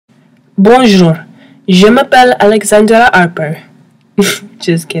Bonjour, je m'appelle Alexandra Harper.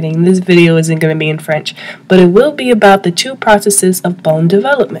 Just kidding, this video isn't going to be in French, but it will be about the two processes of bone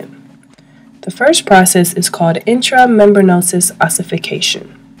development. The first process is called Intramembranous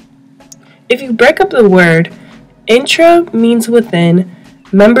ossification. If you break up the word, intra means within,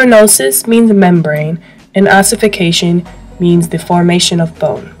 membranosus means membrane, and ossification means the formation of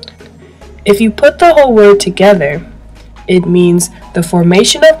bone. If you put the whole word together, it means the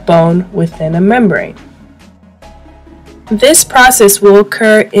formation of bone within a membrane. This process will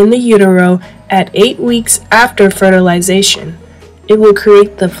occur in the utero at 8 weeks after fertilization. It will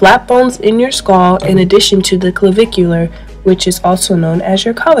create the flat bones in your skull in addition to the clavicular, which is also known as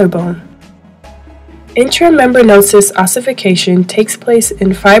your collarbone. Intramembranous ossification takes place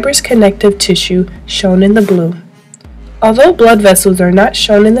in fibrous connective tissue shown in the blue. Although blood vessels are not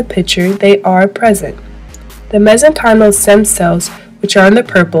shown in the picture, they are present. The mesenchymal stem cells, which are in the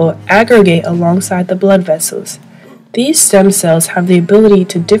purple, aggregate alongside the blood vessels. These stem cells have the ability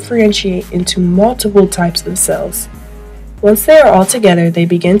to differentiate into multiple types of cells. Once they are all together, they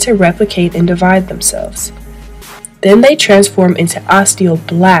begin to replicate and divide themselves. Then they transform into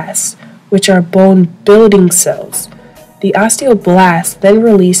osteoblasts, which are bone-building cells. The osteoblast then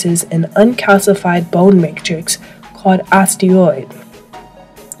releases an uncalcified bone matrix called osteoid.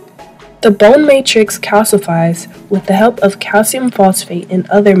 The bone matrix calcifies with the help of calcium phosphate and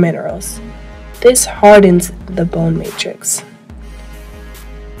other minerals. This hardens the bone matrix.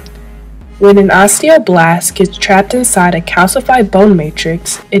 When an osteoblast gets trapped inside a calcified bone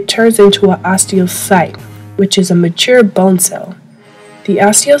matrix, it turns into an osteocyte, which is a mature bone cell. The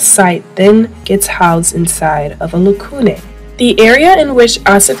osteocyte then gets housed inside of a lacunae. The area in which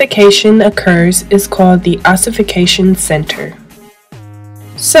ossification occurs is called the ossification center.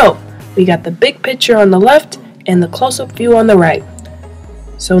 So, we got the big picture on the left and the close-up view on the right.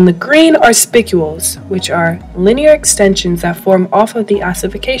 So in the green are spicules, which are linear extensions that form off of the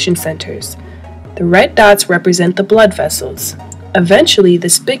ossification centers. The red dots represent the blood vessels. Eventually, the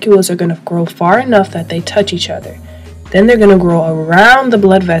spicules are going to grow far enough that they touch each other. Then they're going to grow around the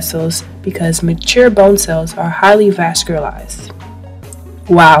blood vessels because mature bone cells are highly vascularized.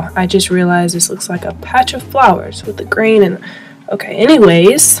 Wow, I just realized this looks like a patch of flowers with the green and... Okay,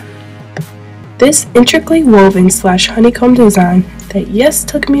 anyways, this intricately woven / honeycomb design that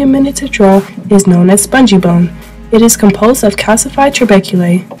took me a minute to draw is known as spongy bone. It is composed of calcified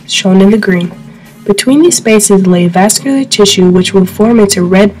trabeculae, shown in the green. Between these spaces lay vascular tissue which will form into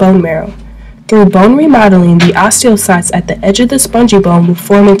red bone marrow. Through bone remodeling, the osteocytes at the edge of the spongy bone will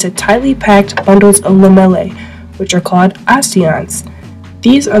form into tightly packed bundles of lamellae, which are called osteons.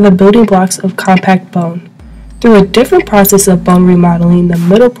 These are the building blocks of compact bone. Through a different process of bone remodeling, the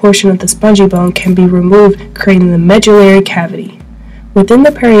middle portion of the spongy bone can be removed, creating the medullary cavity. Within the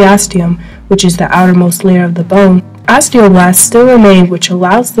periosteum, which is the outermost layer of the bone, osteoblasts still remain, which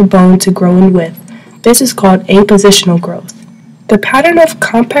allows the bone to grow in width. This is called apositional growth. The pattern of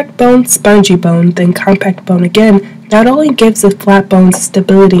compact bone, spongy bone, then compact bone again not only gives the flat bones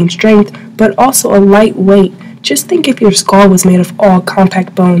stability and strength, but also a light weight. Just think if your skull was made of all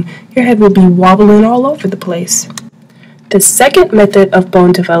compact bone, your head would be wobbling all over the place. The second method of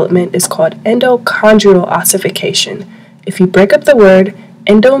bone development is called endochondral ossification. If you break up the word,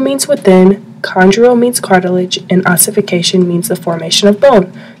 endo means within, chondral means cartilage, and ossification means the formation of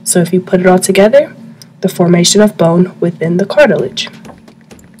bone. So if you put it all together, the formation of bone within the cartilage.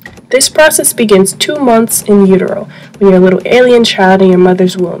 This process begins 2 months in utero, when you're a little alien child in your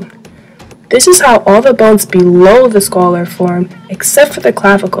mother's womb. This is how all the bones below the skull are formed, except for the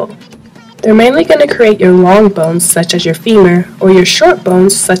clavicle. They're mainly going to create your long bones, such as your femur, or your short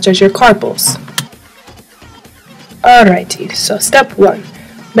bones, such as your carpals. Alrighty, so step 1.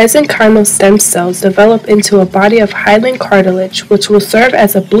 Mesenchymal stem cells develop into a body of hyaline cartilage, which will serve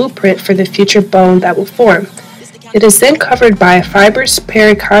as a blueprint for the future bone that will form. It is then covered by a fibrous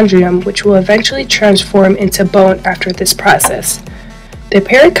perichondrium, which will eventually transform into bone after this process. The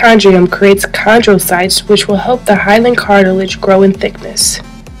perichondrium creates chondrocytes, which will help the hyaline cartilage grow in thickness.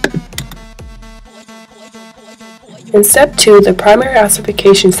 In step 2, the primary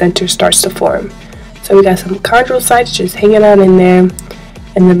ossification center starts to form. So we got some chondrocytes just hanging out in there,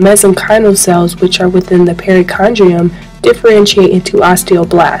 and the mesenchymal cells, which are within the perichondrium, differentiate into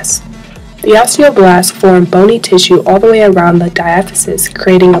osteoblasts. The osteoblasts form bony tissue all the way around the diaphysis,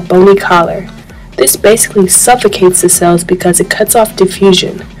 creating a bony collar. This basically suffocates the cells because it cuts off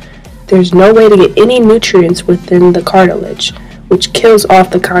diffusion. There's no way to get any nutrients within the cartilage, which kills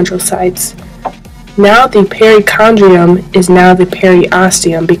off the chondrocytes. Now the perichondrium is now the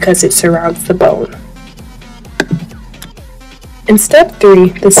periosteum because it surrounds the bone. In step 3,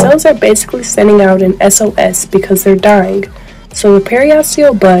 the cells are basically sending out an SOS because they're dying. So the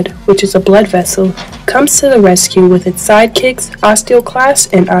periosteal bud, which is a blood vessel, comes to the rescue with its sidekicks,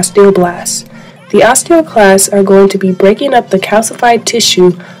 osteoclasts and osteoblasts. The osteoclasts are going to be breaking up the calcified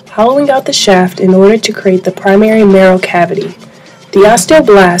tissue, hollowing out the shaft in order to create the primary marrow cavity. The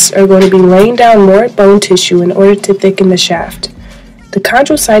osteoblasts are going to be laying down more bone tissue in order to thicken the shaft. The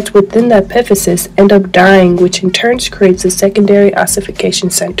chondrocytes within the epiphysis end up dying, which in turn creates a secondary ossification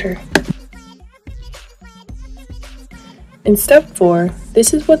center. In step 4,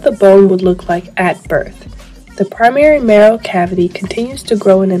 this is what the bone would look like at birth. The primary marrow cavity continues to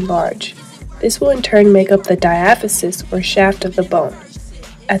grow and enlarge. This will in turn make up the diaphysis or shaft of the bone.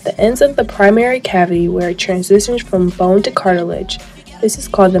 At the ends of the primary cavity where it transitions from bone to cartilage, this is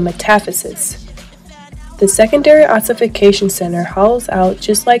called the metaphysis. The secondary ossification center hollows out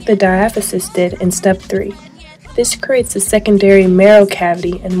just like the diaphysis did in step 3. This creates a secondary marrow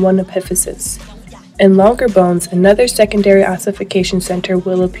cavity and one epiphysis. In longer bones, another secondary ossification center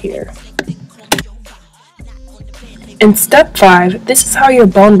will appear. In step 5, this is how your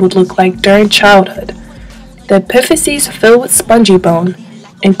bone would look like during childhood. The epiphyses fill with spongy bone,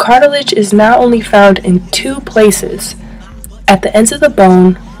 and cartilage is now only found in 2 places. At the ends of the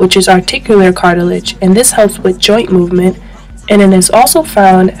bone, which is articular cartilage, and this helps with joint movement, and it is also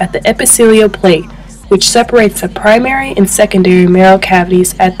found at the epithelial plate, which separates the primary and secondary marrow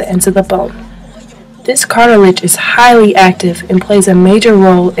cavities at the ends of the bone. This cartilage is highly active and plays a major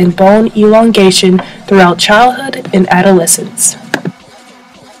role in bone elongation throughout childhood and adolescence.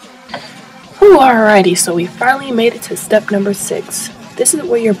 Alrighty, so we finally made it to step number 6. This is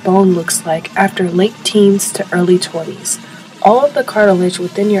what your bone looks like after late teens to early 20s. All of the cartilage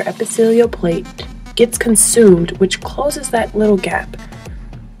within your epithelial plate gets consumed, which closes that little gap.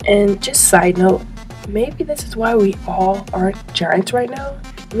 And just side note, maybe this is why we all aren't giants right now,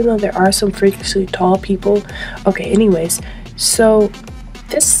 even though there are some freakishly tall people. Okay, anyways, so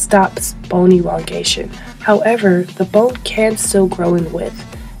this stops bone elongation. However, the bone can still grow in width.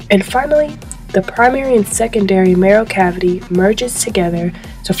 And finally, the primary and secondary marrow cavity merges together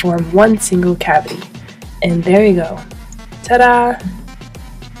to form one single cavity. And there you go. Ta-da!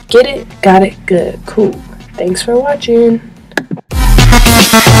 Get it? Got it? Good. Cool. Thanks for watching.